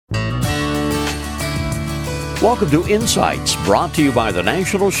Welcome to Insights, brought to you by the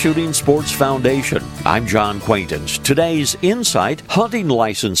National Shooting Sports Foundation. I'm John Quaintance. Today's Insight, hunting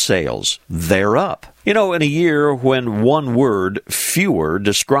license sales. They're up. You know, in a year when one word, fewer,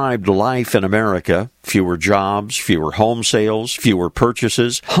 described life in America, fewer jobs, fewer home sales, fewer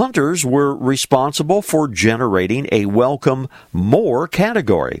purchases, hunters were responsible for generating a welcome more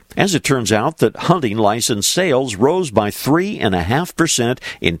category. As it turns out that hunting license sales rose by 3.5%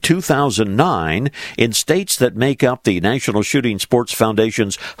 in 2009 in states that make up the National Shooting Sports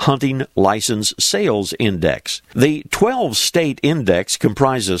Foundation's Hunting License Sales Index. The 12-state index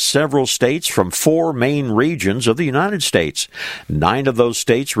comprises several states from 4 main regions of the United States. 9 of those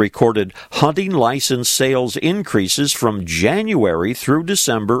states recorded hunting license sales increases from January through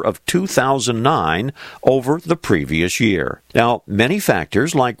December of 2009 over the previous year. Now, many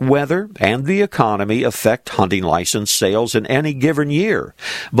factors like weather and the economy affect hunting license sales in any given year.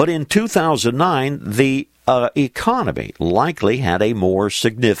 But in 2009, the economy likely had a more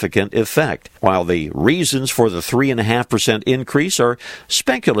significant effect. While the reasons for the 3.5% increase are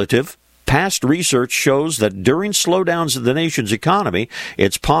speculative, past research shows that during slowdowns in the nation's economy,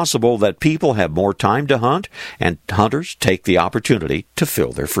 it's possible that people have more time to hunt, and hunters take the opportunity to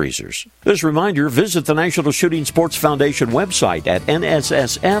fill their freezers. As a reminder, visit the National Shooting Sports Foundation website at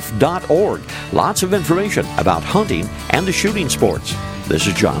nssf.org. Lots of information about hunting and the shooting sports. This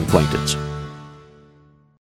is John Quaintance.